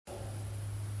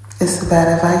It's the Bad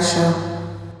Advice Show.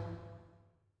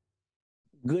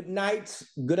 Good night,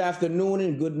 good afternoon,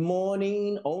 and good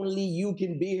morning. Only you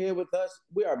can be here with us.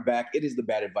 We are back. It is the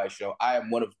Bad Advice Show. I am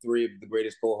one of three of the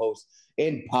greatest co-hosts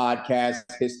in podcast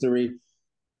history.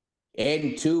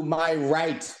 And to my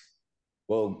right,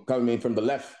 well, coming from the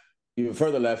left, even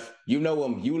further left, you know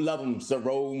him, you love him, Sir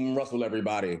Rome Russell,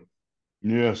 everybody.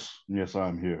 Yes,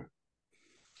 I'm here.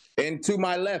 And to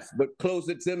my left, but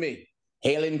closer to me,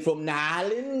 hailing from the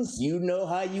islands, you know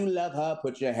how you love her.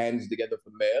 Put your hands together for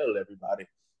Mel, everybody.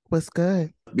 What's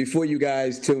good? Before you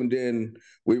guys tuned in,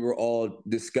 we were all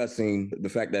discussing the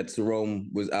fact that Sarome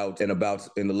was out and about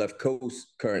in the left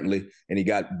coast currently, and he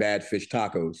got bad fish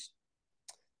tacos.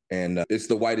 And it's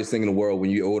the whitest thing in the world when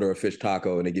you order a fish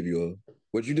taco and they give you a,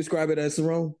 what'd you describe it as,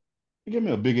 Sarome? You give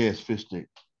me a big ass fish stick.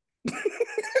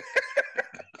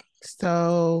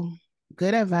 So,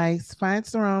 good advice. Find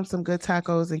some good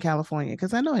tacos in California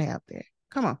because I know they out there.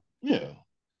 Come on. Yeah.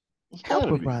 Help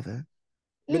a brother.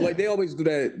 But like they always do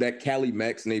that Cali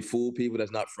Mex and they fool people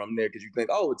that's not from there because you think,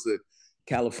 oh, it's a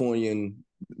Californian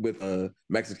with a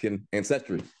Mexican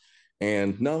ancestry.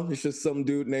 And no, it's just some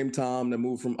dude named Tom that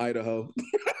moved from Idaho.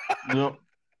 Yep.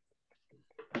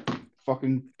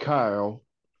 Fucking Kyle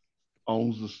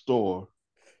owns the store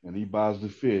and he buys the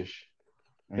fish.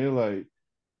 And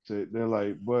they're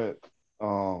like, but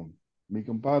mi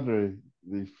compadre,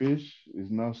 the fish is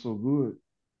not so good.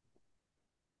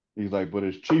 He's like, but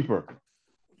it's cheaper.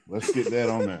 Let's get that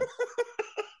on there.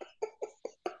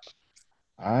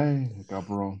 Ay,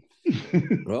 cabrón.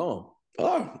 Oh,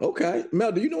 okay.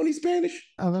 Mel, do you know any Spanish?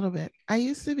 A little bit. I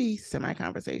used to be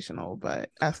semi-conversational, but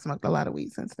I've smoked a lot of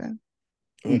weed since then.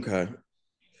 Okay.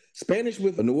 Spanish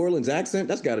with a New Orleans accent,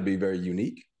 that's got to be very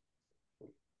unique.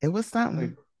 It was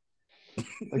something.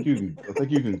 I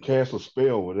think you can cast a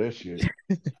spell with that shit.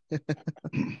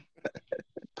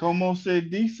 Como se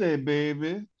dice,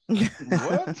 baby?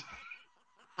 What?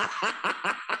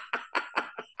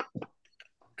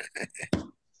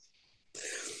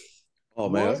 Oh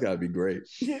man, that's gotta be great.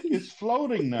 Shit is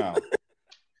floating now.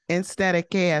 Instead of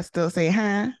K, I still say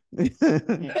huh.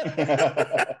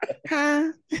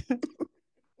 Huh.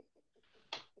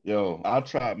 Yo, I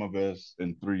tried my best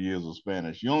in 3 years of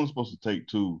Spanish. You're only supposed to take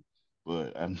 2,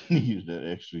 but I needed that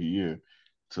extra year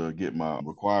to get my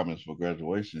requirements for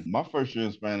graduation. My first year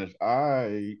in Spanish,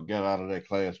 I got out of that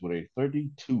class with a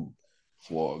 32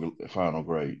 for a final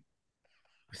grade.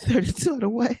 32 out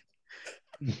of what?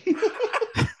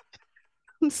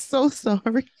 I'm so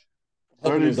sorry.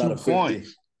 32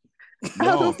 points.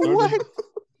 Out of what?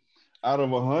 Out of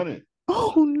 100.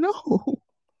 Oh no.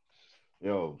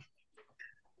 Yo,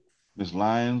 Miss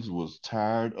Lyons was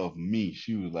tired of me.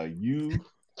 She was like,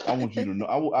 I want you to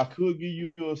know, I could give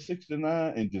you a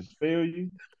 69 and just fail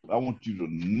you. I want you to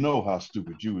know how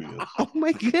stupid you is. Oh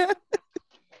my God.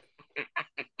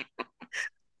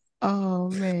 Oh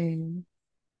man.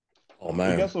 Oh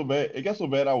man. It got so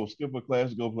bad I would skip a class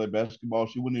to go play basketball.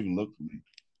 She wouldn't even look for me.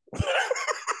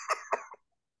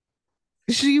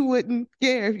 She wouldn't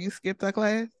care if you skipped her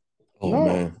class? Oh no.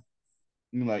 Man.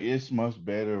 You're like, it's much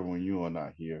better when you are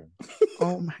not here.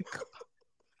 Oh my God.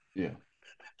 Yeah.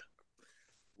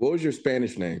 What was your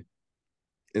Spanish name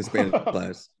in Spanish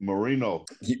class? Marino.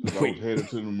 I was headed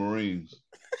to the Marines.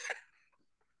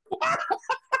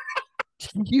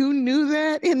 You knew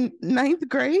that in 9th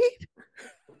grade?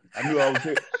 I knew I was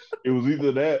here. It was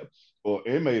either that or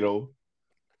Emedo.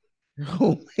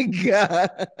 Oh my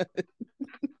God.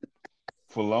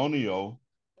 Felonio.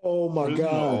 Oh my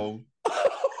God.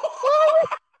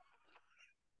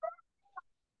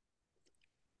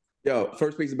 Yo,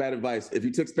 first piece of bad advice. If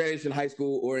you took Spanish in high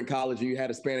school or in college and you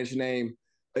had a Spanish name,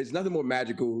 it's nothing more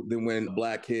magical than when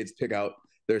Black kids pick out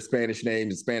their Spanish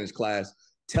names in Spanish class.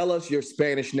 Tell us your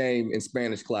Spanish name in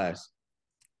Spanish class.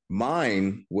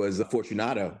 Mine was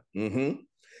Fortunato. Mm-hmm.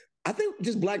 I think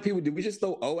just Black people, did we just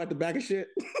throw O at the back of shit?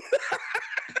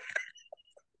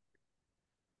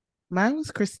 Mine was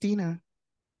Christina.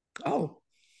 Oh,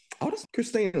 that's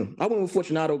Christina. I went with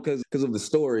Fortunato because of the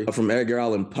story from Edgar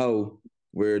Allan Poe,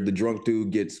 where the drunk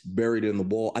dude gets buried in the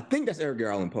wall. I think that's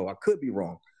Edgar Allan Poe. I could be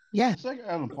wrong. Yeah. It's Edgar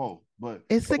Allan Poe, but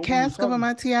it's the cask of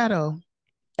Amontillado.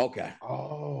 Okay.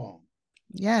 Oh.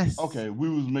 Yes. Okay, we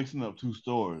was mixing up 2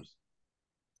 stories.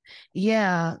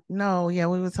 Yeah, no, yeah,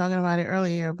 we were talking about it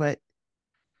earlier, but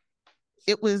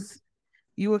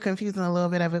you were confusing a little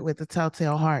bit of it with the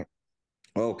Telltale Heart.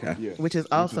 Okay. Yeah. Which is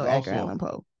also Edgar Allan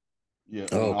Poe. Yeah,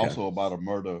 and also about a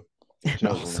murder.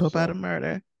 About a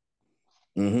murder.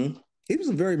 Mm-hmm. He was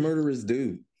a very murderous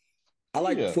dude. I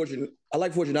like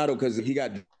Fortunato because he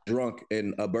got drunk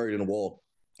and buried in a wall.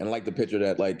 And I like the picture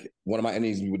that like one of my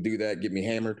enemies would do that, get me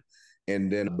hammered,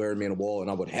 and then bury me in a wall, and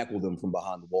I would heckle them from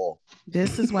behind the wall.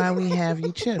 This is why we have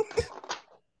you chipped.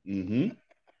 Mm-hmm.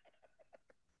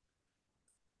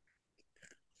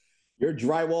 Your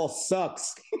drywall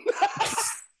sucks.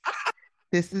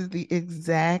 This is the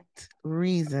exact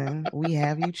reason we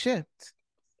have you chipped.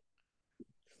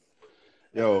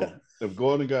 Yo, if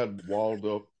Gordon got walled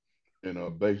up in a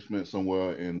basement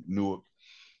somewhere in Newark,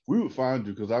 we would find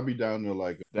you because I'd be down there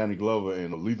like Danny Glover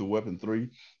in Lethal Weapon 3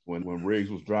 when Riggs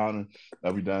was drowning.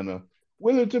 I'd be down there,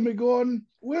 will it to me, Gordon?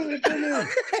 Will it to me?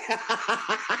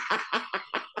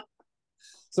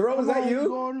 So, was that you?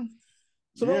 Gordon?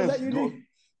 So, yes, was that you?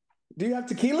 Do you have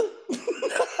tequila?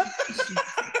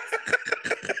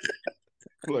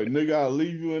 Like, nigga, I'll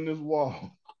leave you in this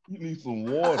wall. You need some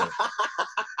water.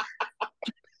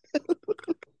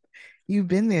 You've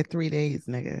been there 3 days,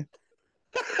 nigga.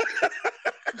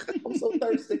 I'm so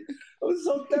thirsty.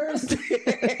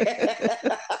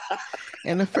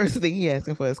 And the first thing he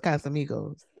asking for is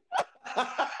Casamigos.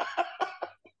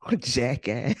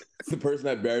 Jackass. The person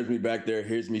that buries me back there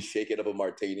hears me shaking up a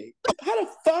martini. How the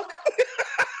fuck?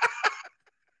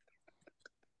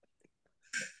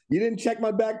 You didn't check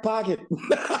my back pocket.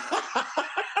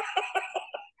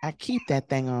 I keep that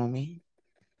thing on me.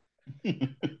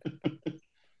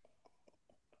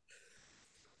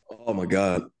 Oh my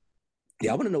God.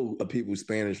 Yeah, I want to know people's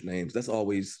Spanish names. That's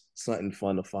always something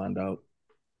fun to find out.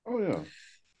 Oh yeah.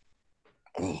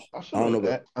 Oh, I don't know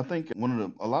that. I think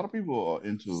a lot of people are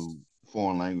into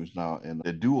foreign language now, and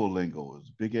the Duolingo is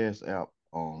a big ass app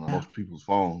on most people's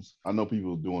phones. I know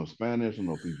people doing Spanish. I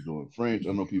know people doing French.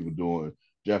 I know people doing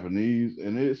Japanese,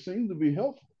 and it seems to be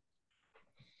helpful.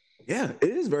 Yeah, it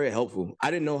is very helpful.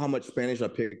 I didn't know how much Spanish I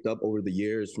picked up over the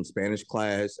years from Spanish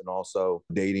class and also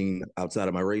dating outside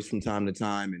of my race from time to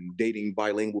time and dating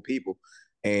bilingual people.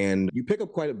 And you pick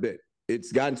up quite a bit.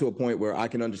 It's gotten to a point where I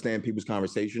can understand people's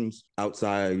conversations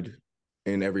outside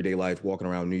in everyday life, walking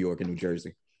around New York and New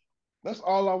Jersey. That's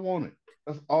all I wanted.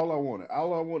 All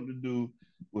I wanted to do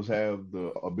was have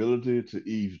the ability to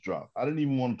eavesdrop. I didn't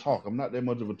even want to talk. I'm not that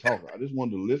much of a talker. I just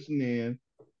wanted to listen in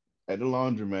at the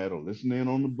laundromat or listen in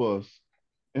on the bus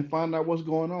and find out what's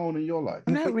going on in your life.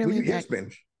 I'm not really you hear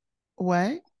Spanish.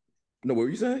 What? No, what were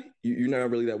you saying? You're not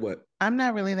really that what? I'm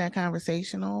not really that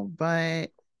conversational,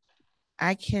 but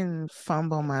I can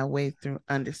fumble my way through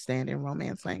understanding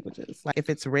Romance languages. Like if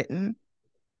it's written,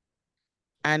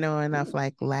 I know enough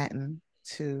like Latin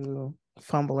to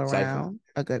fumble around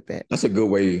a good bit. That's a good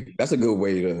way. That's a good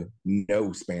way to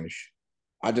know Spanish.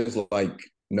 I just like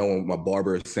knowing what my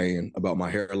barber is saying about my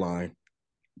hairline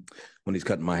when he's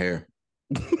cutting my hair.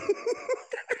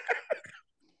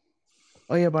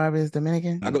 Oh, your barber is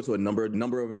Dominican? I go to a number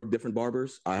of different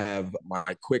barbers. I have my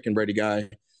quick and ready guy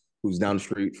who's down the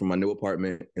street from my new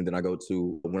apartment. And then I go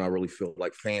to, when I really feel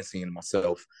like fancying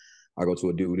myself, I go to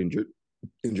a dude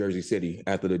in Jersey City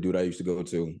after the dude I used to go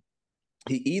to.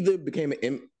 He either became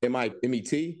an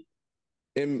EMT,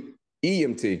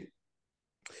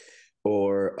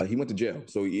 or he went to jail.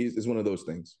 So it's one of those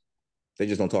things. They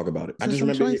just don't talk about it. I just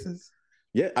remember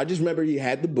I just remember he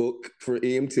had the book for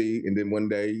EMT, and then one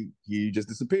day he just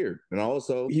disappeared. And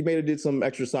also, he did some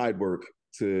extra side work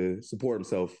to support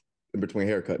himself in between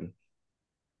haircutting.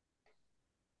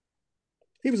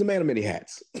 He was a man of many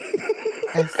hats.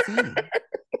 I see.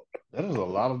 That is a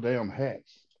lot of damn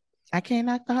hats. I can't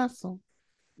knock the hustle.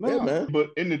 No, yeah, man. But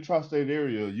in the tri-state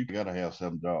area, you gotta have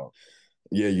 7 jobs.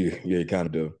 Yeah, you kind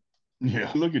of do. Yeah,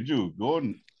 look at you,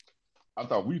 Gordon.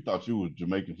 We thought you was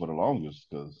Jamaican for the longest,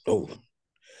 because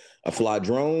I fly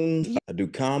drones. I do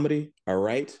comedy. All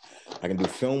right, I can do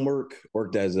film work.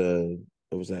 Worked as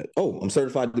what was that? Oh, I'm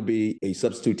certified to be a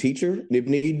substitute teacher if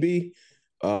need be,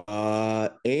 and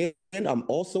I'm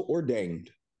also ordained.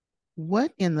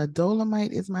 What in the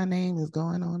Dolomite is my name is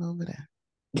going on over there?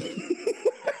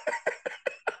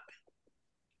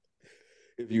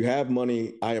 If you have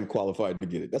money, I am qualified to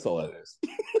get it. That's all that is.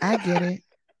 I get it.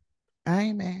 I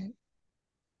ain't mad.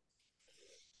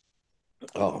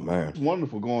 Oh man, it's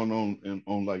wonderful going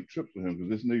on like trips with him because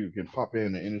this nigga can hop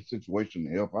in any situation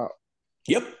to help out.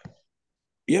 Yep.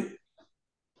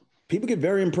 People get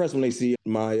very impressed when they see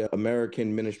my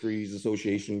American Ministries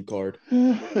Association card.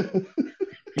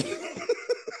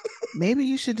 Maybe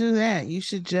you should do that. You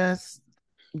should just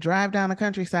drive down the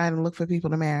countryside and look for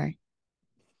people to marry.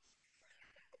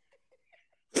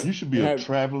 You should be a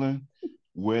traveling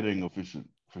wedding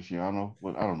aficionado.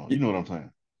 Well, I don't know. You know what I'm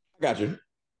saying? I got you.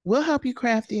 We'll help you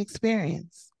craft the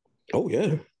experience. Oh,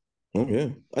 yeah.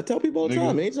 I tell people all the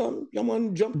time, anytime I'm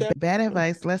on jump that. Bad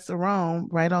advice, let Sarone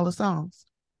write all the songs.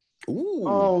 Ooh.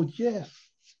 Oh, yes.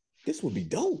 This would be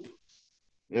dope.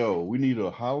 Yo, we need a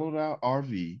hollowed out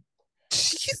RV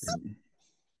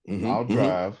I'll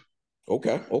drive.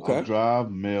 Okay. I'll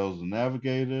drive. Mel's the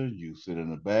navigator. You sit in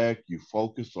the back. You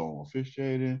focus on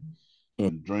officiating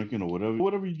and drinking or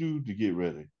whatever you do to get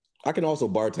ready. I can also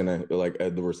bartend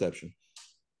at the reception.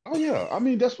 Oh yeah, I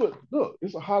mean that's what. Look,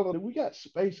 it's a holiday. We got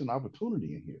space and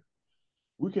opportunity in here.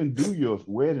 We can do your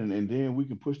wedding, and then we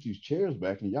can push these chairs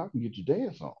back, and y'all can get your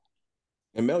dance on.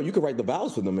 And Mel, you could write the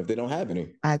vows for them if they don't have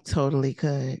any. I totally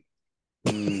could.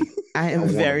 I am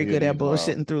very good at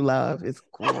bullshitting through love. It's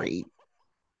great.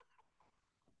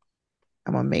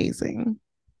 I'm amazing.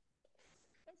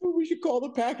 That's what we should call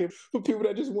the packet for people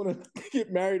that just want to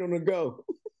get married on the go.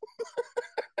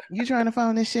 You trying to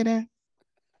phone this shit in?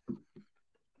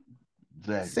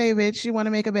 Exactly. Say, bitch, you want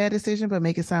to make a bad decision, but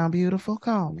make it sound beautiful?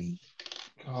 Call me.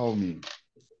 Call me.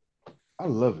 I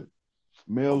love it.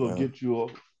 Mel will get you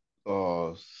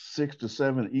 6 to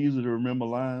 7 easy to remember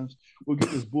lines. We'll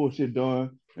get this bullshit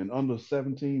done in under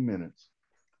 17 minutes.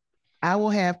 I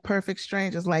will have perfect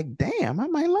strangers like, damn, I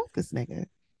might love this nigga.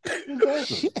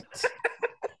 Exactly. Shit.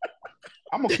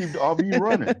 I'm going to keep the RV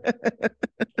running.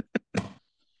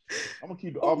 I'm going to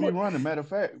keep the RV running. Matter of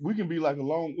fact, we can be like a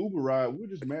long Uber ride. We'll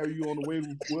just marry you on the way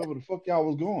wherever the fuck y'all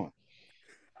was going.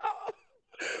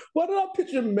 Why did I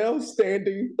picture Mel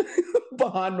standing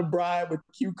behind the bride with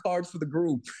cue cards for the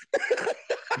group?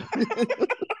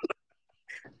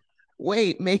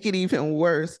 Wait, make it even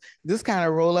worse. This kind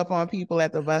of roll up on people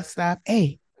at the bus stop.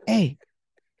 Hey,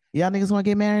 y'all niggas want to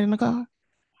get married in the car?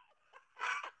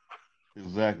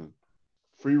 Exactly.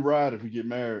 Free ride if we get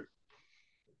married.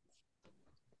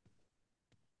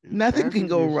 Nothing can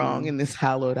go wrong in this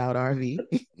hollowed out RV.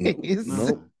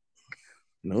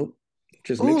 Nope.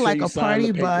 Just make sure like a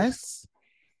party bus.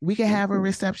 We can have a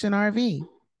reception RV.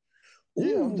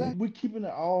 Yeah, exactly. We're keeping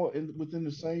it all within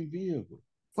the same vehicle.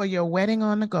 For your wedding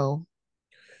on the go.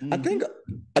 I think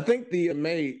the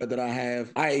May that I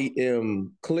have, I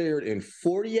am cleared in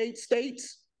 48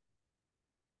 states.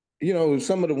 You know,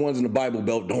 some of the ones in the Bible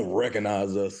Belt don't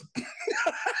recognize us.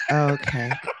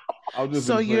 Okay. I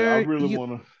really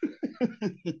want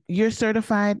to. You're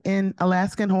certified in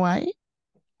Alaska and Hawaii?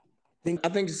 I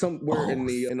think somewhere in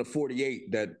the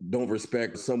 48 that don't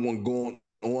respect someone going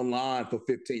online for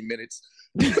 15 minutes.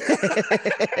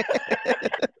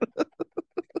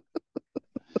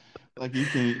 Like you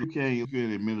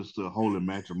can't administer holy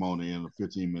matrimony in a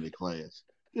 15-minute class.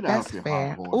 Get That's out there,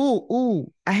 fair.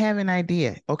 Ooh, I have an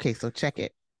idea. Okay, so check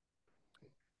it.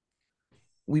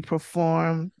 We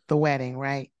perform the wedding,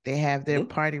 right? They have their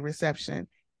party reception.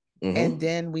 And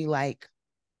then we like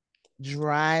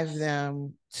drive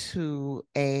them to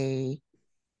a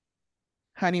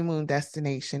honeymoon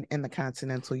destination in the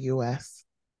continental US.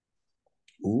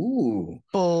 Ooh.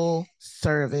 Full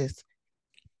service.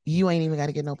 You ain't even got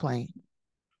to get no plane.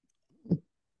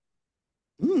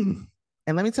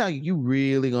 And let me tell you, you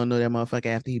really gonna know that motherfucker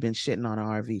after you've been shitting on an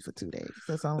RV for 2 days.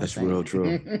 That's all. That's real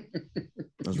true.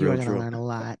 That's real true. You're gonna learn a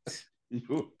lot.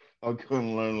 I'm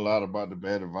gonna learn a lot about the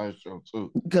Bad Advice Show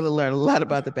too. You're gonna learn a lot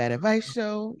about the Bad Advice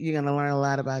Show. You're gonna learn a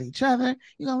lot about each other.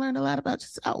 You're gonna learn a lot about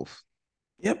yourself.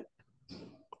 Yep.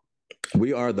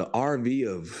 We are the RV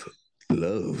of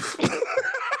love.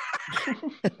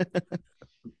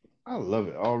 I love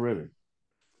it already.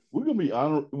 We're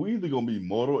either gonna be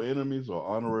mortal enemies or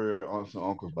honorary aunts and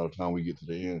uncles by the time we get to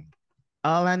the end.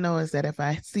 All I know is that if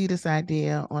I see this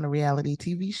idea on a reality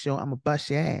TV show, I'm gonna bust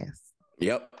your ass.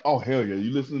 Yep. Oh hell yeah!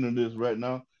 You listening to this right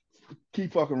now?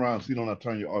 Keep fucking around so you don't have to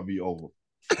turn your RV over.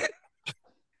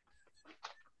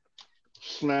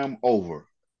 Slam over,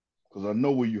 because I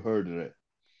know where you heard it at.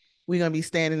 We're gonna be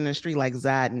standing in the street like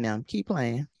Zod and them. Keep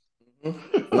playing.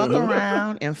 Fuck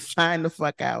around and find the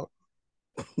fuck out.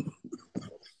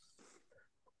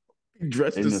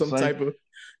 Dressed as some type of.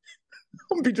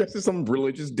 I'm be dressed as some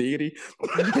religious deity.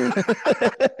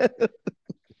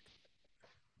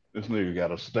 This nigga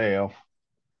got a staff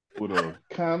with a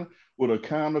kind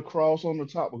of cross on the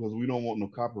top because we don't want no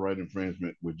copyright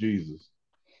infringement with Jesus.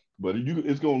 But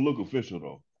it's gonna look official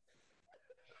though.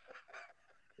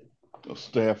 A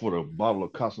staff with a bottle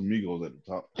of Casamigos at the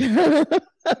top.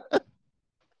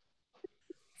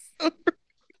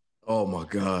 Oh my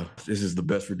God. This is the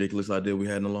best ridiculous idea we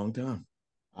had in a long time.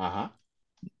 I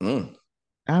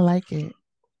like it.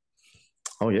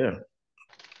 Oh yeah.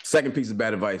 Second piece of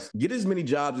bad advice. Get as many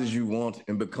jobs as you want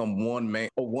and become one man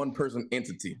or one person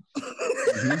entity.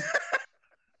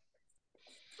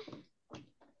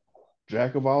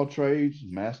 Jack of all trades,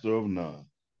 master of none.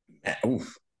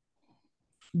 Oof.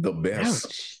 The best.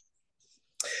 Ouch.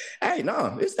 Hey,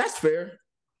 no, that's fair.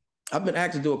 I've been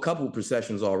asked to do a couple of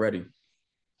processions already,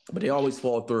 but they always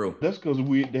fall through. That's because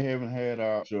they haven't had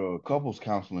our couples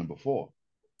counseling before.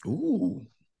 Ooh,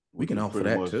 we can offer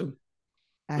that too.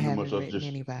 I haven't written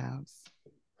any vows.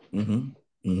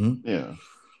 Yeah.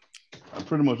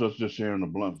 Pretty much us just sharing a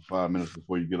blunt for 5 minutes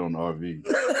before you get on the RV.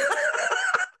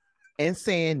 And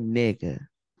saying, nigga,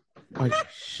 are you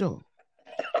sure?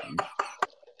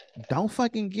 Don't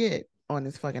fucking get on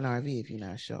this fucking RV if you're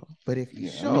not sure. But if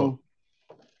you're sure,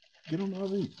 get on the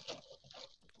RV.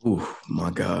 Oh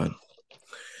my God.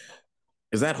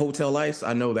 Is that Hotel Ice?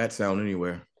 I know that sound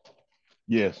anywhere.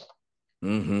 Yes.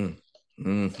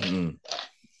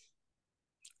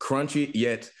 Crunchy,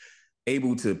 yet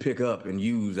able to pick up and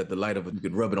use at the light of it. You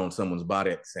could rub it on someone's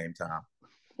body at the same time.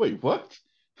 Wait, what?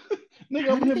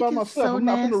 Nigga, I'm here by myself. So I'm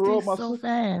not finna rub myself. So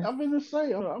fast. I'm finna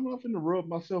say, I'm not finna rub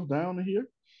myself down in here.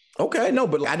 Okay, no,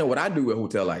 but I know what I do with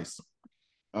Hotel Ice.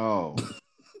 Oh.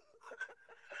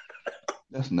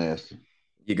 That's nasty.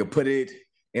 You can put it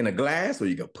in a glass or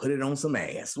you can put it on some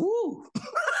ass. Woo!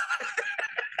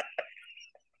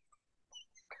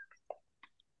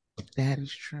 That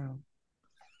is true.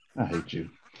 I hate you.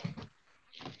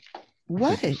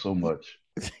 What? I hate you so much.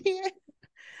 Yeah.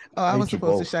 Oh, I was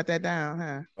supposed to shut that down,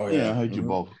 huh? Oh, yeah, I hate you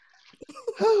both.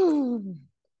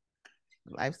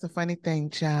 Life's a funny thing,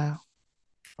 child.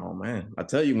 Oh, man. I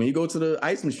tell you, when you go to the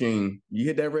ice machine, you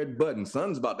hit that red button,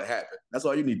 something's about to happen. That's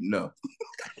all you need to know.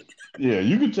 Yeah,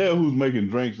 you can tell who's making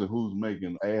drinks and who's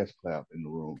making ass clap in the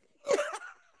room.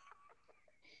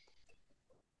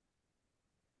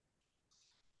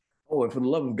 Oh, and for the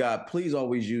love of God, please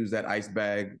always use that ice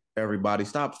bag, everybody.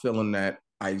 Stop filling that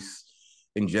ice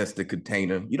ingested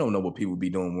container. You don't know what people be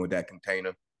doing with that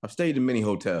container. I've stayed in many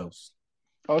hotels.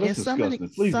 Oh, that's disgusting.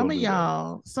 Please don't do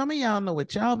that. Some of y'all know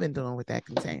what y'all been doing with that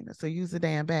container. So use the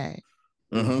damn bag.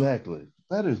 Exactly.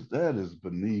 That is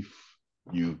beneath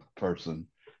you, person.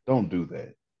 Don't do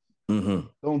that.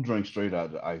 Don't drink straight out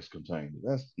of the ice container.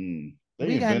 That's we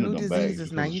got new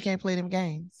diseases now. You can't play them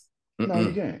games. No,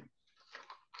 you can't.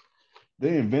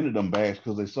 They invented them bags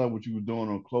because they saw what you were doing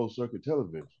on closed circuit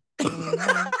television.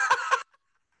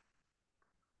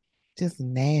 Just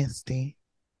nasty.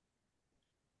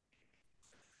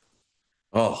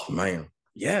 Oh man,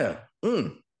 yeah.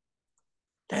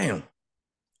 Damn.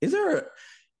 Is there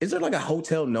like a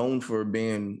hotel known for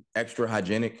being extra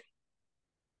hygienic?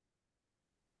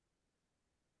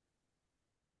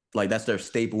 Like that's their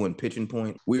staple and pitching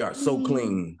point. We are so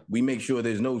clean. We make sure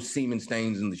there's no semen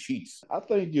stains in the sheets. I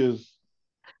think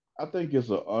it's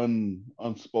an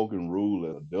unspoken rule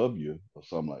at a W or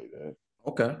something like that.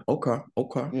 Okay.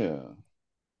 Yeah.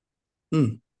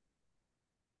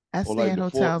 I stay in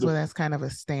hotels where that's kind of a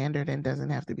standard and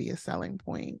doesn't have to be a selling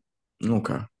point.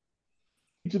 Okay.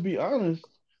 To be honest,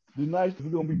 the nice, we're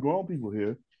going to be grown people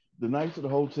here, the nicer the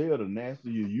hotel, the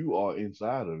nastier you are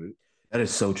inside of it. That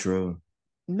is so true.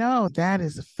 No, that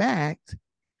is a fact,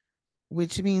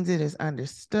 which means it is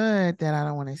understood that I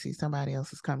don't want to see somebody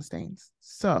else's cum stains.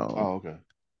 So, okay.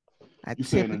 I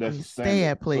typically stay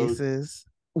at places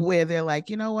where they're like,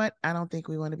 you know what? I don't think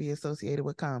we want to be associated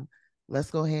with cum.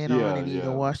 Let's go ahead on and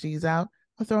either wash these out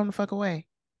or throw them the fuck away.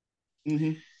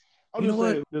 I'm just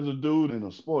saying, there's a dude in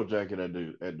a sport jacket at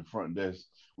the front desk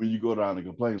when you go down and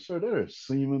complain, sir, there is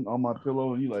semen on my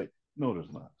pillow, and you're like, no, there's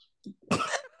not.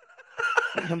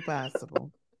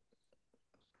 Impossible.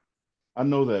 I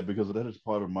know that because that is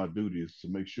part of my duty is to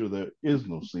make sure there is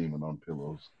no semen on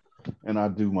pillows, and I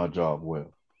do my job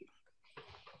well.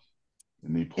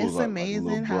 And he pulls it's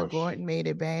amazing how Gordon made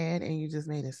it bad, and you just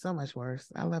made it so much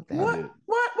worse. I love that.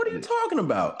 What are you talking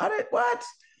about? What?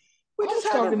 I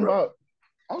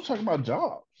was talking about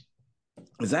jobs.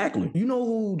 Exactly. You know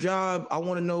who job I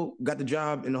want to know got the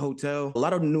job in the hotel? A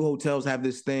lot of the new hotels have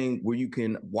this thing where you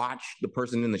can watch the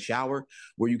person in the shower,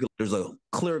 where there's a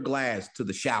clear glass to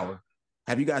the shower.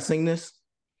 Have you guys seen this?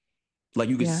 Like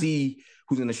you can see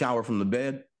who's in the shower from the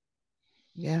bed.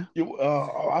 Yeah.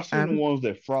 I seen the ones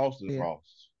that frost and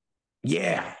frost.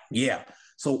 Yeah.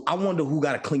 So I wonder who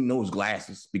got to clean those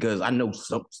glasses because I know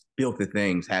some filthy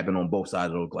things happen on both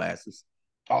sides of those glasses.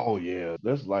 Oh yeah,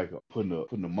 that's like putting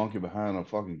a monkey behind a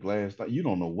fucking glass. You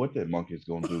don't know what that monkey is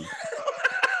gonna do.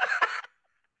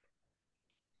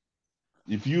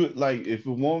 If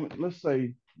a woman, let's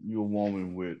say you're a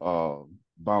woman with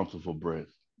bountiful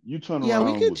breasts, you turn around. Yeah,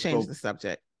 we could change the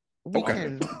subject. We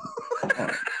can.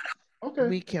 Okay.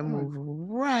 We can move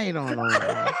right on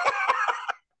along.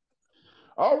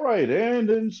 All right, and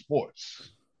in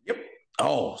sports. Yep.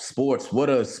 Oh, sports! What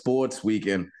a sports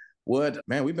weekend!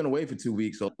 Man, we've been away for 2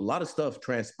 weeks, so a lot of stuff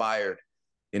transpired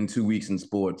in 2 weeks in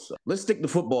sports. Let's stick to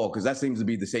football because that seems to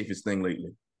be the safest thing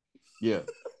lately. Yeah.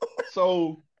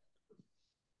 So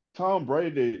Tom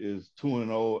Brady is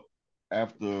 2-0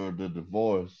 after the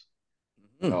divorce.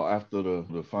 after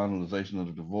the finalization of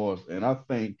the divorce. And I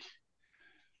think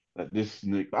that this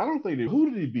Nick, I don't think that, who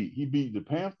did he beat? He beat the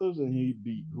Panthers and he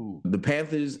beat who? The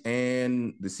Panthers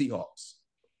and the Seahawks.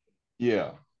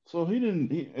 Yeah. So he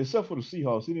didn't, except for the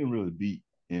Seahawks, he didn't really beat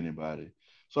anybody.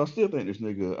 So I still think this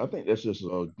nigga, I think that's just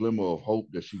a glimmer of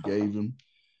hope that she gave him,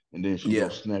 and then she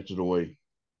gonna snatch it away.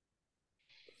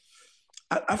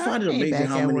 I find it amazing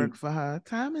how many work for her.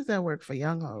 Time is at work for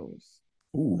young hoes.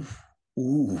 Ooh.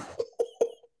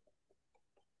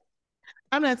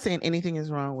 I'm not saying anything is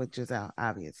wrong with Giselle,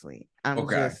 obviously. I'm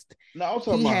just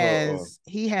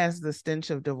he has the stench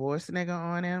of divorce nigga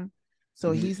on him.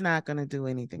 So he's not gonna do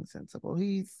anything sensible.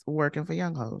 He's working for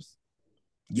young hoes.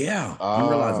 Yeah, I'm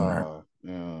realizing that.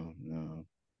 Yeah.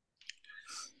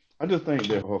 I just think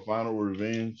that her final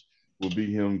revenge will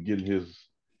be him getting his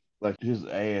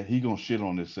ass. He gonna shit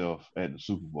on himself at the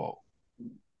Super Bowl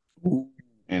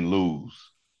and lose.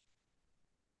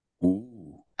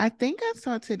 Ooh. I think I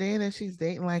saw today that she's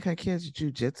dating like her kid's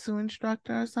jiu-jitsu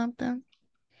instructor or something.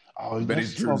 Oh, but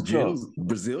it's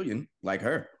Brazilian, like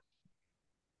her.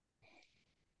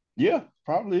 Yeah,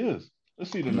 probably is.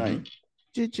 Let's see the name.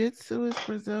 Jiu-jitsu is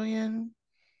Brazilian.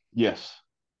 Yes.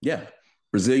 Yeah,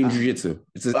 Brazilian jiu-jitsu.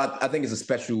 I think it's a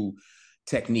special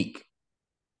technique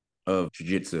of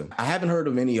jiu-jitsu. I haven't heard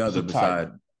of any other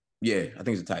besides. Yeah, I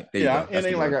think it's a type. There you go. It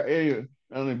ain't like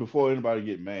I mean, before anybody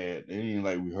get mad, it ain't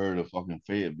like we heard of fucking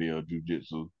Fayetteville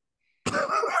jiu-jitsu.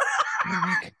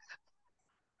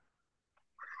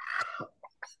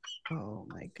 Oh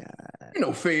my God. You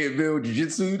know, Fayetteville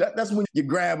jiu-jitsu, that's when you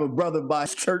grab a brother by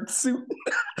his shirt suit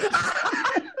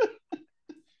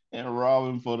and rob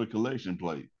him for the collection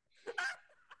plate.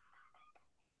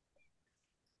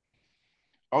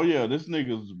 Oh yeah, this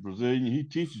nigga's Brazilian. He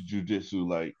teaches jiu-jitsu.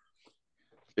 Like,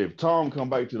 if Tom come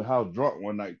back to the house drunk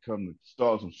one night, come to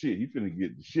start some shit, he finna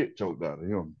get the shit choked out of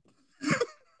him.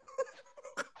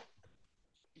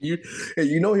 You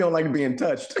know he don't like being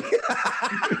touched.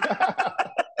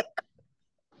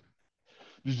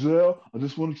 Giselle, I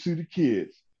just want to see the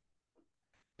kids.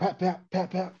 Pat, pat,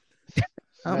 pat, pat.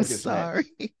 I'm sorry.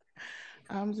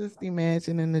 I'm just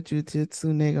imagining the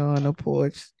jiu-jitsu nigga on the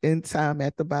porch in time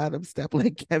at the bottom step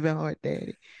like Kevin Hart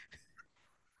daddy.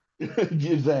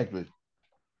 Exactly.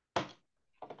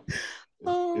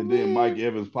 And then Mike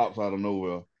Evans pops out of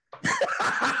nowhere.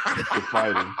 They're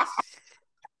fighting.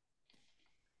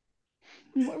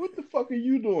 I'm like, what the fuck are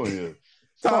you doing here?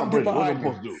 Tom Brady, what am I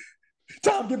supposed to do?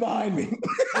 Tom, get behind me.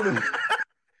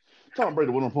 Tom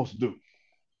Brady, what am I supposed to do?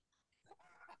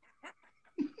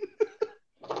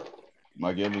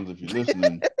 Mike Evans, if you're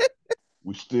listening,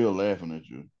 we're still laughing at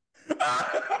you.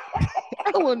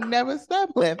 I will never stop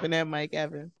laughing at Mike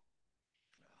Evans.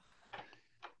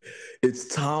 It's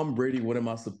Tom Brady. What am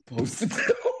I supposed to do?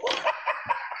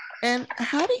 And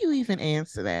how do you even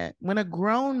answer that? When a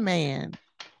grown man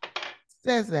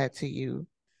says that to you,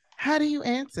 how do you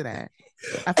answer that?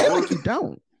 I feel like you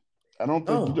don't. I don't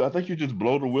think you do. I think you just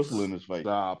blow the whistle in his face.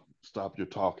 Stop your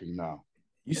talking now.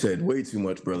 You said way too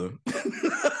much, brother.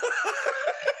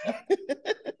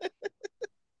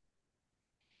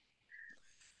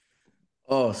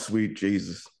 Oh, sweet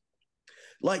Jesus.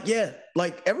 Like, yeah,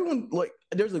 like everyone, like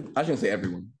I shouldn't say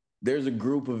everyone. There's a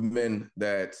group of men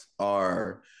that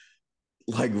are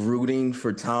like rooting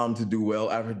for Tom to do well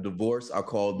after divorce. I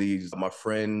call these my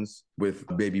friends with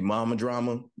baby mama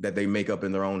drama that they make up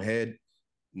in their own head.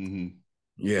 Mm-hmm.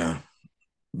 Yeah.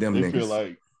 Them they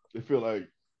niggas. feel like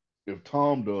if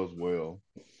Tom does well,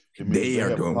 it means they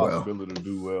have a possibility to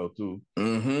do well too.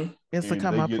 Mm-hmm. It's to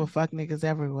come up for fuck niggas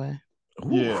everywhere.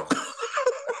 Yeah.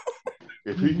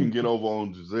 If he can get over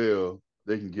on Giselle,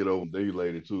 they can get over on their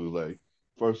lady too. Like,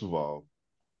 first of all,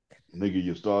 nigga,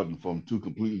 you're starting from two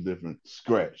completely different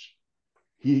scratch.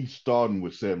 He's starting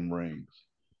with 7 rings.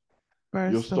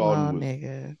 First of all,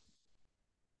 nigga,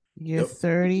 you're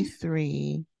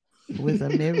 33 with a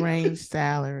mid-range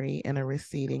salary and a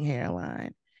receding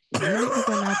hairline. You niggas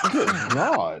are not the same.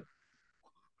 God,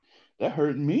 that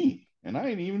hurt me. And I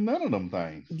ain't even none of them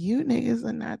things. You niggas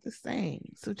are not the same.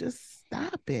 So just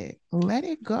stop it. Let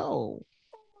it go.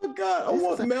 Oh my God. I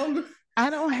want Mel.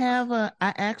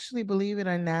 I actually, believe it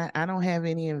or not, I don't have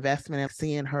any investment in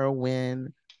seeing her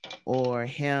win or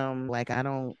him. Like, I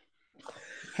don't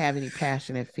have any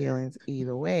passionate feelings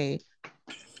either way.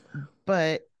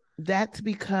 But that's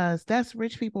because that's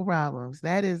rich people problems.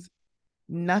 That is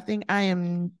nothing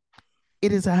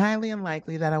it is highly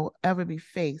unlikely that I will ever be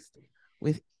faced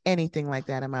with anything like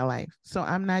that in my life. So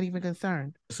I'm not even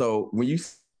concerned. So when you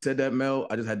said that, Mel,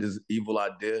 I just had this evil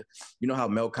idea. You know how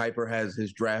Mel Kiper has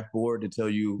his draft board to tell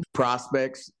you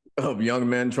prospects of young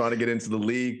men trying to get into the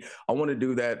league. I want to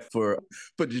do that for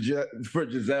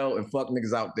Gisele and fuck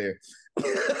niggas out there.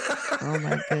 Oh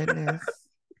my goodness.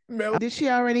 Did she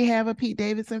already have a Pete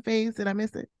Davidson phase? Did I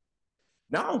miss it?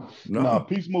 No.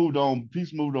 Peace moved on.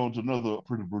 Peace moved on to another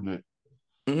pretty brunette.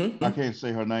 Mm-hmm. I can't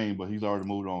say her name, but he's already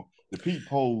moved on. The Pete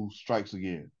Pole strikes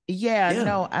again. Yeah,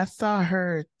 no, I saw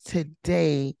her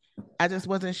today. I just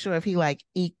wasn't sure if he like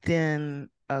eked in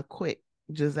a quick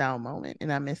Gisele moment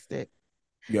and I missed it.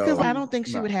 Because I don't think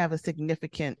she would have a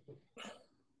significant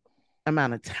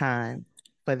amount of time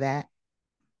for that.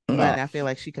 But I feel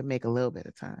like she could make a little bit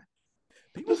of time.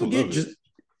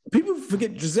 People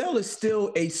forget Gisele is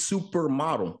still a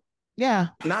supermodel. Yeah.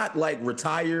 Not like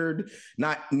retired,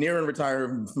 not nearing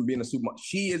retired from being a supermodel.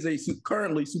 She is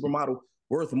currently supermodel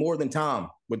worth more than Tom,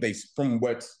 from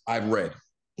what I've read.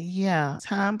 Yeah.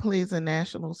 Tom plays a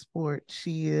national sport.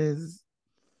 She is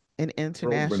an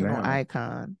international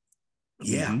icon.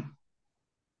 Yeah. Mm-hmm.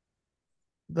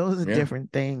 Those are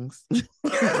different things.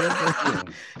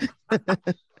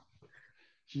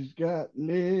 She's got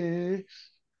legs.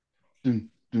 Dun,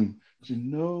 dun. She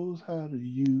knows how to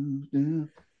use them.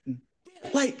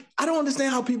 Like, I don't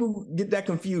understand how people get that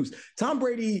confused. Tom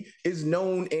Brady is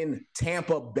known in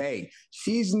Tampa Bay.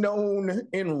 She's known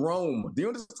in Rome. Do you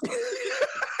understand?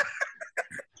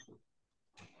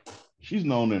 She's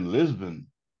known in Lisbon.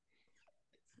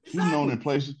 She's known in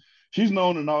places. She's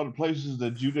known in all the places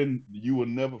that you would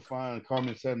never find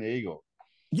Carmen Sandiego.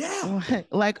 Yeah.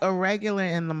 Like a regular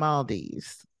in the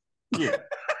Maldives. Yeah.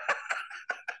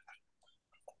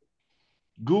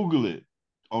 Google it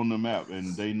on the map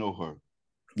and they know her.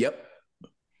 Yep.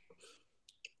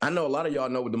 I know a lot of y'all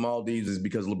know what the Maldives is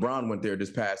because LeBron went there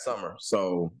this past summer.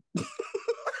 So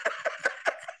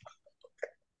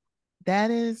that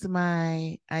is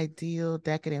my ideal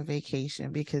decadent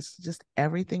vacation because just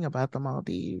everything about the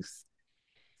Maldives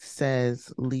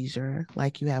says leisure,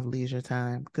 like you have leisure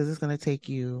time, because it's going to take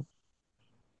you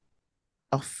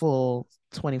a full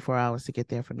 24 hours to get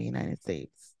there from the United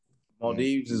States.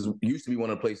 Maldives used to be one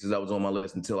of the places that was on my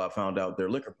list until I found out their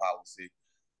liquor policy.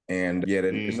 And yeah,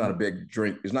 it's not a big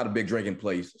drink. It's not a big drinking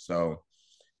place. So,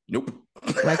 nope.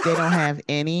 Like they don't have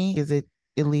any? Is it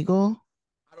illegal?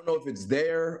 I don't know if it's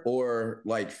there or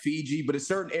like Fiji, but it's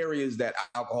certain areas that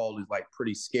alcohol is like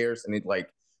pretty scarce and it like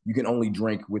you can only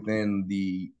drink within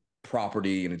the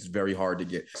property and it's very hard to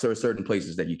get. So there are certain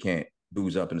places that you can't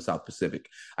booze up in the South Pacific.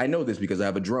 I know this because I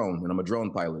have a drone and I'm a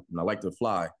drone pilot and I like to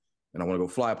fly and I want to go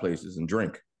fly places and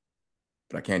drink,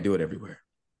 but I can't do it everywhere.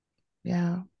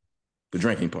 Yeah. The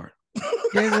drinking part.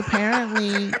 There's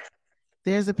apparently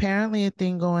a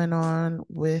thing going on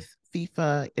with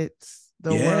FIFA. It's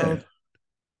the world.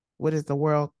 What is the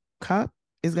World Cup?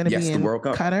 Is going to be in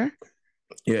Qatar.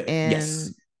 Yeah.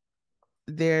 And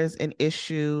there's an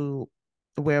issue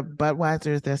where Budweiser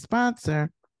is their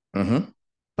sponsor,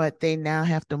 but they now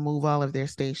have to move all of their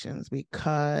stations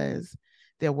because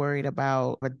they're worried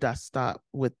about a dust up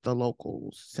with the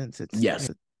locals since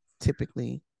it's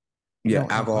typically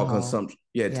alcohol consumption.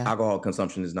 Alcohol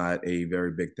consumption is not a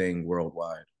very big thing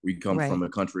worldwide. We come from a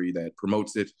country that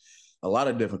promotes it. A lot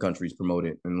of different countries promote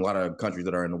it, and a lot of countries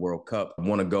that are in the World Cup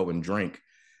want to go and drink.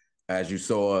 As you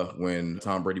saw when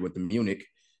Tom Brady went to Munich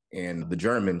and the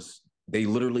Germans, they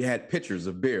literally had pitchers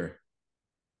of beer,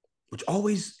 which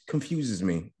always confuses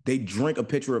me. They drink a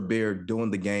pitcher of beer during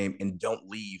the game and don't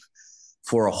leave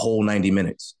for a whole 90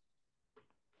 minutes.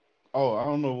 Oh, I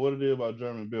don't know what it is about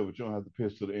German beer, but you don't have to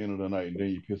piss to the end of the night and then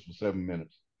you piss for 7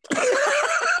 minutes.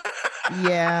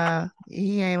 Yeah,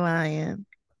 he ain't lying.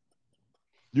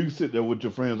 You can sit there with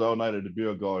your friends all night at the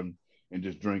beer garden and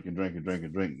just drink and drink and drink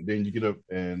and drink. And then you get up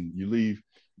and you leave,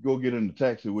 you go get in the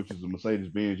taxi, which is a Mercedes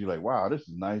Benz. You're like, wow, this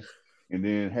is nice. And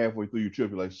then halfway through your trip,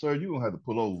 you're like, sir, you're going to have to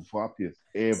pull over before I piss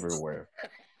everywhere.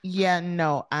 Yeah,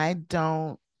 no, I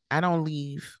don't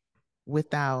leave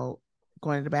without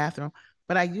going to the bathroom.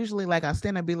 But I usually I'll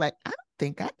stand and be like, I don't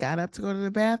think I got up to go to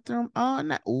the bathroom all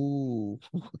night. Ooh,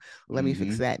 let me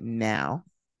fix that now.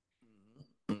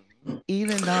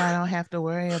 Even though I don't have to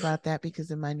worry about that because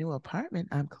in my new apartment,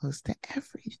 I'm close to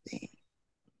everything.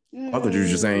 I thought you were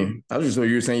just saying, you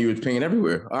were saying you were peeing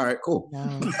everywhere. All right, cool. No.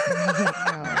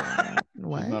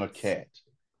 What? She's not a cat.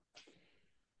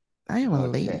 I am a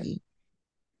lady.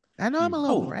 I know I'm a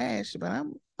little rash, but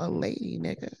I'm a lady,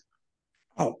 nigga.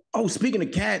 Oh, speaking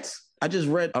of cats, I just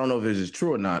read, I don't know if this is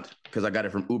true or not, because I got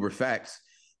it from Uber Facts,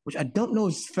 which I don't know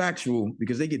is factual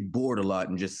because they get bored a lot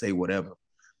and just say whatever.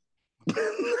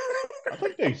 I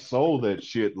think they sold that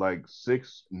shit like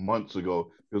 6 months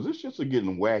ago because this shit's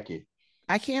getting wacky.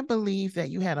 I can't believe that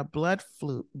you had a blood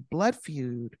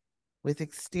feud with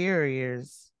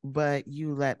Exteriors but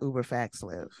you let Uberfax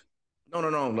live. No.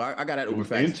 I got that It was Uberfax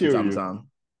from time to interior. time.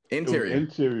 It was Interior.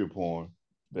 interior porn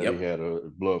that he Yep. had a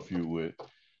blood feud with.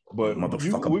 But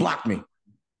Motherfucker blocked me.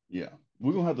 Yeah,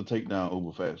 we're gonna have to take down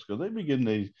Uberfax because they be getting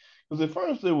these. Because at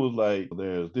first it was like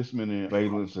there's this many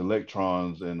valence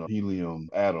electrons and helium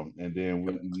atom, and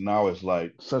then now it's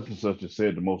like such and such has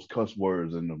said the most cuss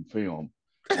words in the film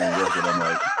on record. I'm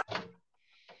like,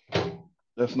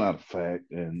 that's not a fact,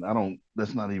 and I don't.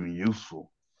 That's not even useful.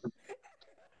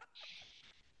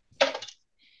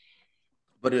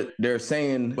 But they're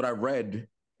saying what I read,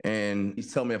 and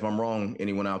please tell me if I'm wrong,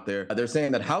 anyone out there. They're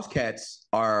saying that house cats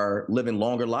are living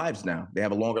longer lives now. They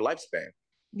have a longer lifespan.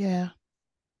 Yeah.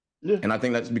 Yeah. And I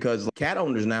think that's because cat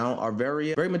owners now are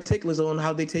very, very meticulous on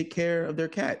how they take care of their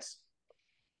cats.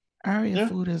 Aria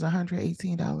food is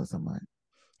 $118 a month.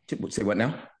 Say what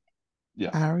now? Yeah.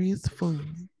 Aria's food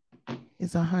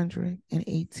is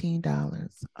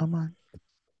 $118 a month.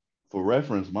 For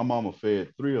reference, my mama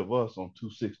fed 3 of us on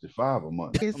 $265 a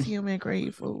month. It's human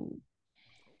grade food.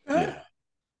 Yeah.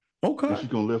 Okay. And she's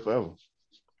gonna live forever.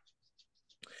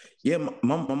 Yeah,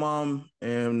 my mom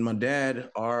and my dad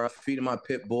are feeding my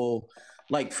pit bull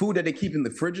like food that they keep in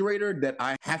the refrigerator that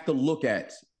I have to look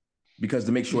at because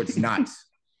to make sure it's not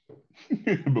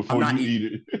before you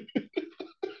eat it.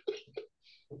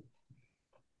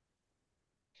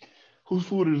 Whose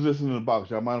food is this in the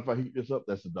box? Y'all mind if I heat this up?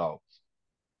 That's the dog's.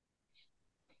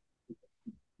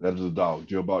 That is a dog.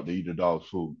 You're about to eat the dog's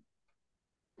food.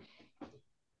 I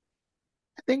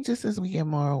think just as we get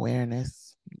more awareness,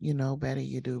 you know better,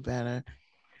 you do better.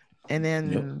 And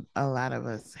then a lot of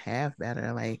us have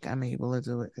better. Like I'm able to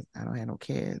do it because I don't have no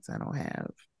kids. I don't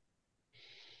have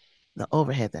the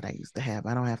overhead that I used to have.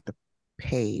 I don't have to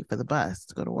pay for the bus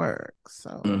to go to work.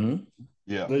 So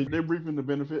yeah, they're reaping the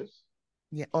benefits.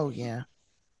 Yeah. Oh yeah.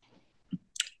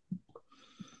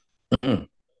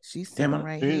 She's standing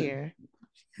right here.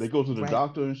 They go to the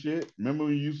doctor and shit. Remember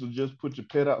when you used to just put your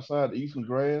pet outside to eat some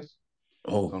grass?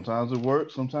 Oh, sometimes it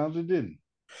worked, sometimes it didn't.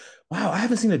 Wow, I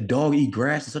haven't seen a dog eat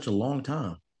grass in such a long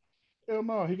time. Hell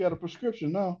no, he got a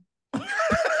prescription now.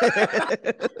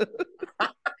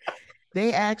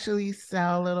 They actually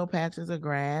sell little patches of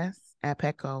grass at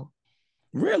Petco.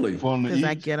 Really? Because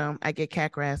I get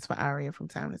cat grass for Aria from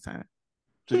time to time.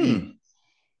 To eat.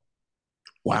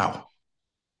 Wow.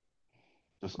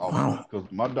 That's awesome.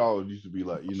 Because my dog used to be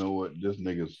like, you know what, this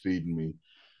nigga's feeding me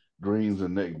greens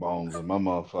and neck bones, and my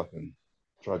motherfucking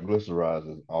triglycerides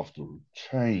is off the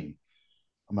chain.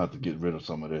 I'm gonna have to get rid of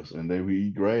some of this. And then we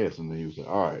eat grass, and then he was like,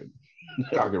 all right,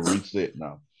 I can reset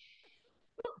now.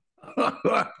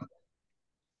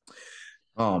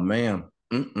 Oh man.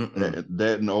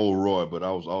 That and old Roy, but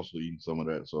I was also eating some of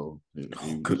that. So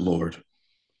good Lord.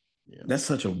 Yeah. That's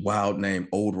such a wild name.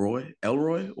 Old Roy?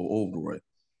 Elroy or Old Roy?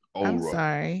 I'm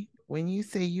sorry. When you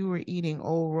say you were eating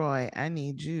Old Roy, I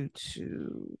need you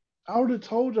to. I already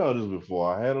told y'all this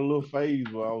before. I had a little phase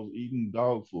where I was eating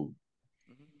dog food.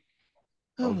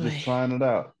 I was just trying it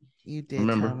out. You did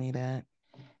tell me that.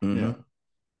 Yeah.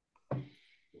 I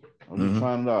was just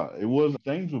trying it out. It wasn't,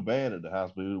 things were bad at the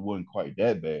hospital. It wasn't quite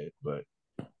that bad, but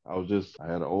I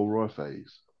had an Old Roy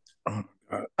phase. I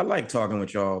like talking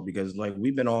with y'all because like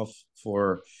we've been off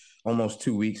for almost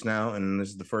 2 weeks now, and this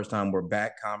is the first time we're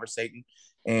back conversating,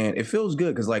 and it feels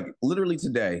good because like literally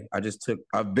today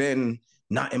I've been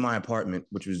not in my apartment,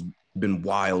 which has been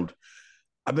wild.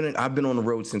 I've been on the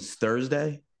road since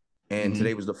Thursday, and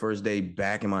today was the first day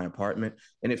back in my apartment,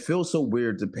 and it feels so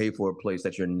weird to pay for a place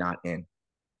that you're not in.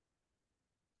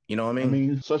 You know what I mean? I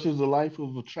mean, such is the life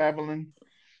of a traveling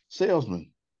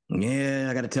salesman. Yeah,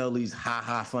 I got to tell these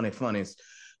funnies.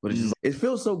 But it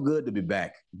feels so good to be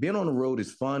back. Being on the road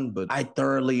is fun, but I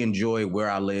thoroughly enjoy where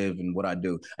I live and what I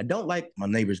do. I don't like my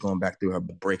neighbors going back through her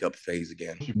breakup phase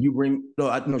again. You bring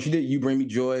me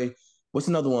joy. What's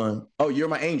another one? Oh, You're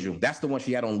My Angel. That's the one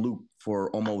she had on loop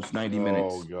for almost 90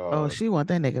 minutes. Oh God. Oh, she want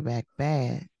that nigga back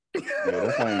bad.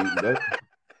 Yeah,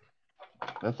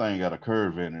 that thing got a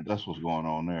curve in it. That's what's going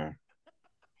on there.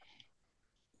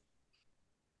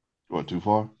 What, too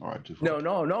far? All right, too far.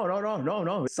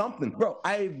 No. Something. Bro,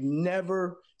 I've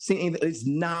never seen anything. It's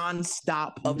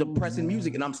nonstop of depressing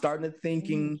music. And I'm starting to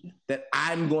thinking that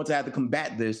I'm going to have to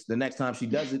combat this the next time she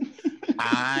does it.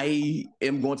 I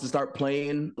am going to start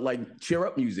playing like cheer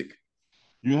up music.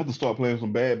 You have to start playing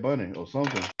some Bad Bunny or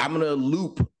something. I'm going to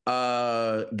loop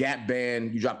Gap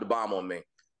Band, You Dropped the Bomb on Me.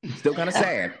 Still kind of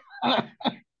sad. But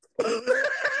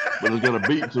it's got a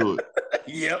beat to it.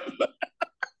 Yep.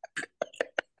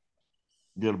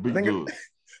 Get a beat to it.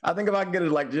 I think if I can get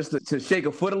it like just to shake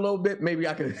a foot a little bit, maybe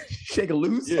I can shake a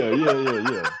loose.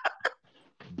 Yeah.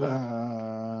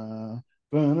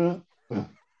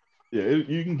 Yeah,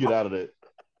 you can get out of that.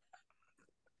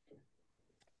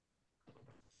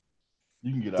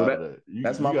 You can get So out of that.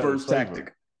 that's You my got to first save tactic.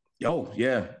 her. Yo,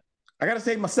 yeah. I gotta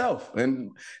save myself. And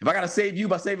if I gotta save you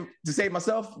to save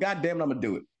myself, god damn it, I'm gonna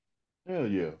do it. Hell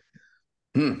yeah.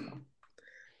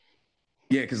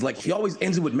 Yeah, because like she always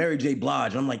ends it with Mary J.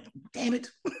 Blige. I'm like, damn it.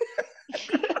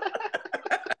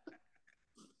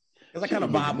 Because I kind of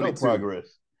vibe with it progress.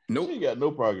 Too. Nope. She got no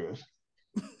progress.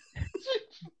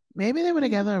 Maybe they were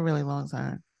together a really long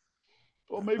time.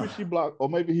 Or maybe she blocked, or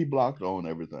maybe he blocked on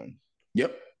everything.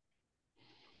 Yep.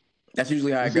 That's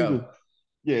usually how I go.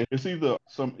 It's either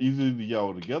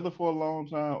y'all together for a long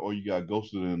time or you got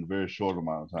ghosted in a very short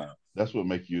amount of time. That's what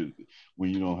makes you when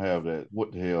you don't have that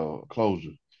what the hell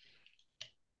closure.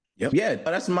 Yep. Yeah,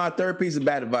 that's my third piece of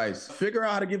bad advice. Figure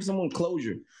out how to give someone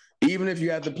closure, even if you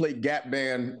have to play Gap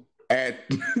Band at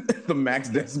the max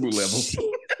decibel level.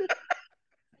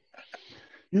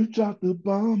 You dropped the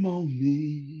bomb on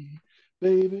me,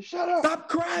 baby. Shut up. Stop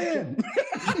crying.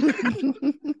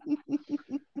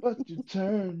 But you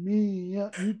turn me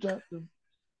up. You dropped the.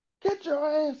 Get your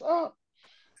ass up.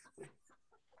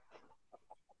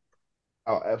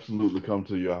 I'll absolutely come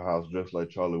to your house dressed like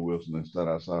Charlie Wilson and stand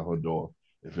outside her door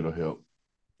if it'll help.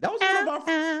 That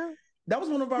was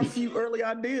one of our few early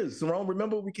ideas. Saron,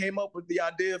 remember we came up with the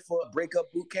idea for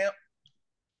breakup boot camp?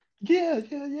 Yeah.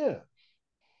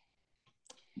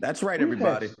 That's right,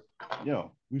 everybody.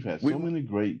 We've had so many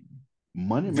great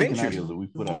money-making ideas that we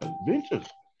put out. Ventures.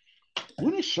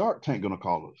 When is Shark Tank gonna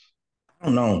call us? I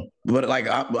don't know, but like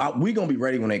we're gonna be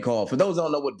ready when they call. For those who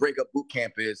don't know what breakup boot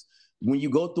camp is, when you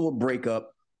go through a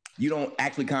breakup, you don't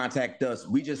actually contact us.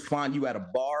 We just find you at a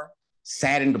bar,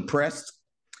 sad and depressed,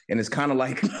 and it's kind of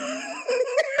like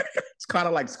it's kind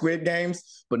of like Squid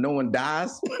Games, but no one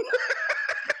dies.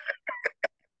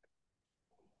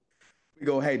 We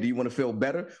go, hey, do you want to feel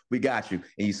better? We got you.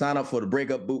 And you sign up for the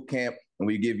breakup boot camp, and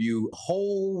we give you a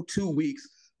whole 2 weeks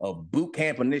of boot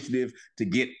camp initiative to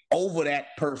get over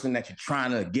that person that you're trying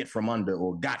to get from under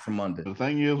or got from under. The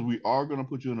thing is, we are going to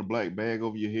put you in a black bag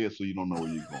over your head so you don't know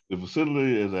where you're going. The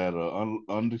facility is at an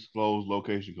undisclosed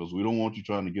location because we don't want you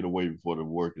trying to get away before the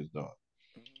work is done.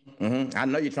 Mm-hmm. I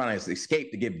know you're trying to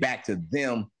escape to get back to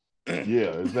them.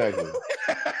 Yeah, exactly.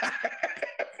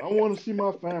 I want to see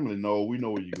my family. No, we know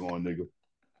where you're going, nigga.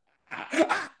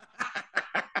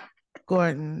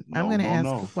 Gordon, I'm going to ask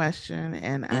a question,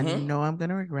 and I know I'm going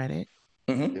to regret it.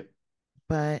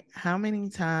 But how many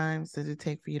times does it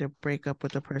take for you to break up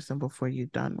with a person before you're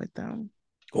done with them?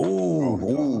 Or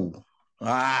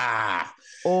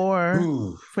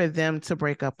for them to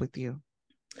break up with you?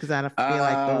 Because I feel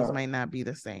like those might not be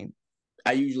the same.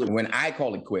 When I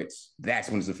call it quits, that's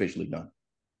when it's officially done.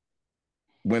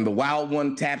 When the wild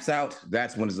one taps out,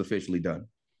 that's when it's officially done.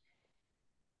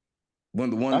 When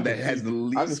the one that has the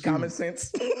least common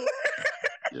sense.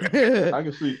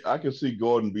 I can see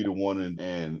Gordon be the one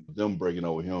and them breaking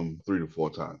over him 3 to 4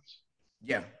 times.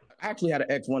 Yeah. I actually had an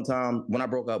ex one time when I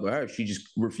broke up with her. She just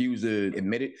refused to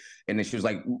admit it. And then she was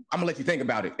like, I'm going to let you think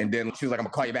about it. And then she was like, I'm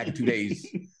going to call you back in 2 days.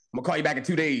 I'm going to call you back in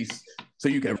 2 days so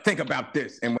you can think about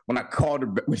this. And when I called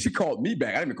her, when she called me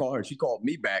back, I didn't even call her. She called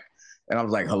me back. And I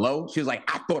was like, hello? She was like,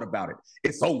 I thought about it.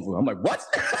 It's over. I'm like, what?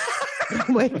 Oh,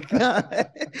 my God.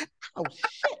 Oh,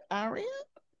 shit, Aria.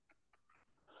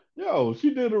 Yo,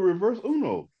 she did a reverse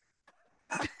Uno.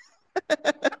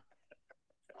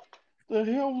 The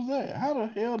hell was that? How the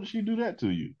hell did she do that to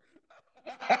you?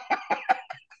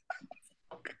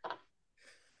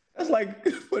 That's like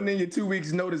putting in your 2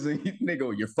 weeks notice and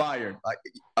nigga, you're fired. Like,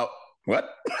 oh, what?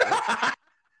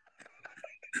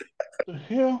 The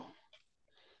hell?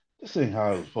 This ain't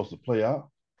how it was supposed to play out.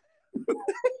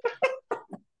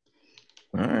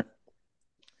 All right.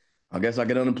 I guess I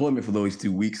get unemployment for those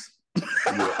 2 weeks.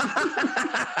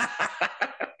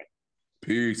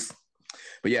 Peace.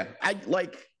 But yeah, I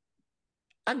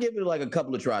give it like a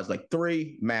couple of tries, like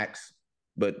 3 max.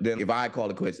 But then if I call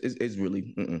it quits, it's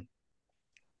really.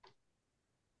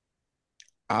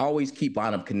 I always keep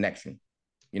line of connection.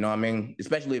 You know what I mean?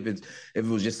 Especially if it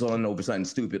was just on over something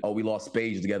stupid. Oh, we lost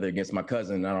spades together against my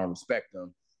cousin, and I don't respect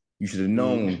them. You should have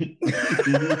known.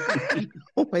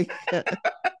 Oh my God.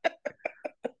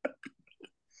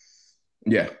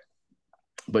 Yeah.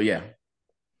 But yeah.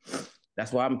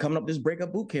 That's why I'm coming up this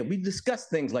breakup boot camp. We discuss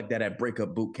things like that at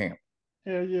breakup boot camp.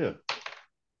 Hell yeah.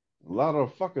 A lot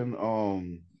of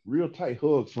fucking real tight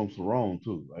hugs from Saron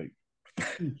too. Like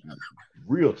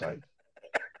real tight.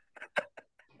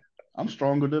 I'm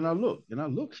stronger than I look, and I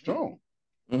look strong.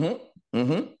 That's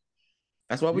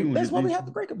why we have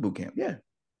the breakup boot camp. Yeah.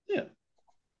 Yeah.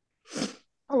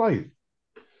 I like it.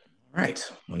 All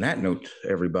right. On that note,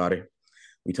 everybody,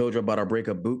 We told you about our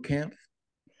breakup boot camp.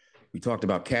 We talked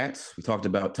about cats. We talked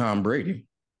about Tom Brady.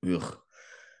 Ugh.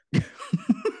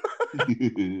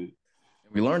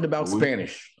 We learned about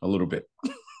Spanish a little bit.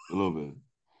 A little bit.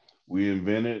 We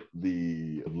invented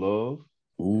the love.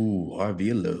 Ooh,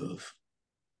 RV love.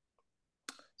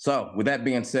 So, with that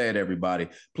being said, everybody,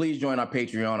 please join our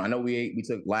Patreon. I know we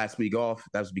took last week off.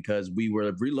 That's because we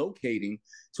were relocating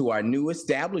to our new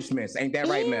establishments. Ain't that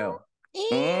right, Mel?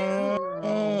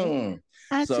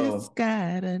 I just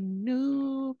got a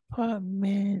new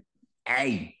apartment.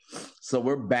 Hey, so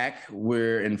we're back.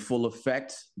 We're in full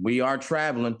effect. We are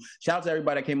traveling. Shout out to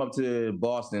everybody that came up to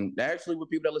Boston. They actually were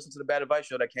people that listened to the Bad Advice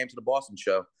show that came to the Boston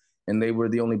show, and they were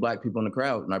the only Black people in the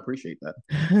crowd, and I appreciate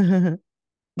that.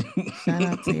 Shout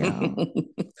out to y'all.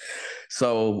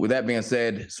 So, with that being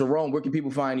said, Saron, where can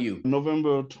people find you?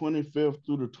 November 25th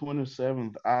through the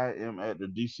 27th, I am at the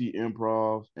DC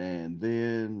Improv, and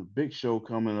then big show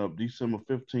coming up December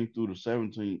 15th through the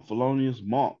 17th. Thelonious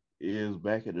Monk is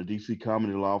back at the DC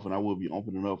Comedy Loft, and I will be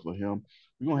opening up for him.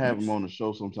 We're gonna have him on the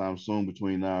show sometime soon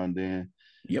between now and then.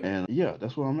 Yep. And yeah,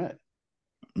 that's where I'm at.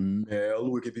 Mel,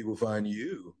 where can people find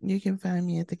you? You can find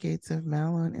me at the Gates of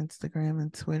Mel on Instagram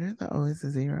and Twitter. The O is a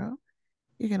 0.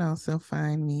 You can also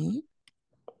find me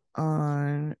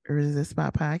on Resist My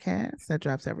Podcast that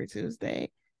drops every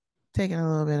Tuesday. Taking a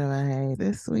little bit of a hay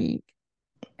this week,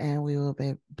 and we will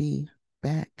be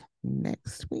back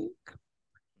next week.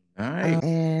 All right.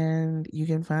 And you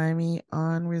can find me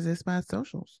on Resist My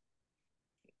socials.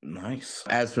 Nice.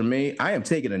 As for me, I am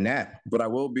taking a nap, but I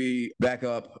will be back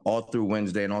up all through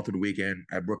Wednesday and all through the weekend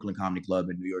at Brooklyn Comedy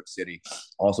Club in New York City.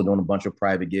 Also doing a bunch of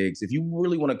private gigs. If you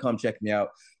really want to come check me out,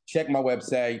 check my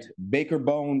website,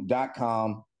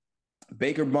 bakerbone.com.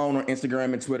 Bakerbone on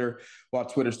Instagram and Twitter, while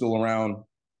Twitter's still around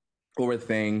or a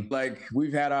thing. Like,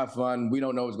 we've had our fun. We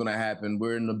don't know what's going to happen.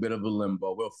 We're in a bit of a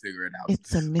limbo. We'll figure it out.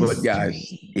 It's a mystery. But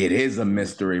guys, it is a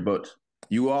mystery, but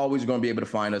you always going to be able to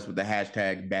find us with the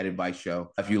hashtag Bad Advice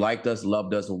Show. If you liked us,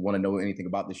 loved us, or want to know anything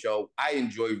about the show, I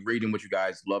enjoy reading what you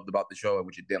guys loved about the show and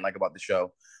what you didn't like about the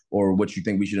show, or what you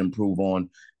think we should improve on.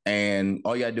 And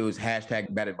all you gotta do is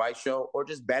hashtag Bad Advice Show, or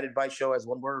just Bad Advice Show as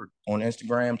one word on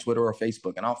Instagram, Twitter, or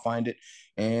Facebook, and I'll find it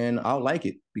and I'll like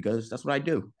it because that's what I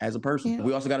do as a person. Yeah.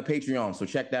 We also got a Patreon, so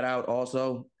check that out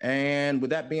also. And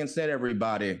with that being said,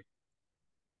 everybody,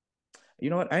 you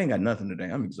know what? I ain't got nothing today.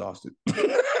 I'm exhausted.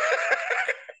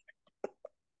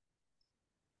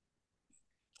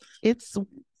 It's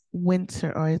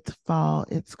winter or it's fall.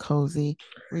 It's cozy.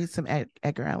 Read some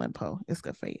Edgar Allan Poe. It's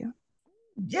good for you.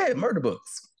 Yeah, murder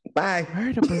books. Bye.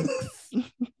 Murder books.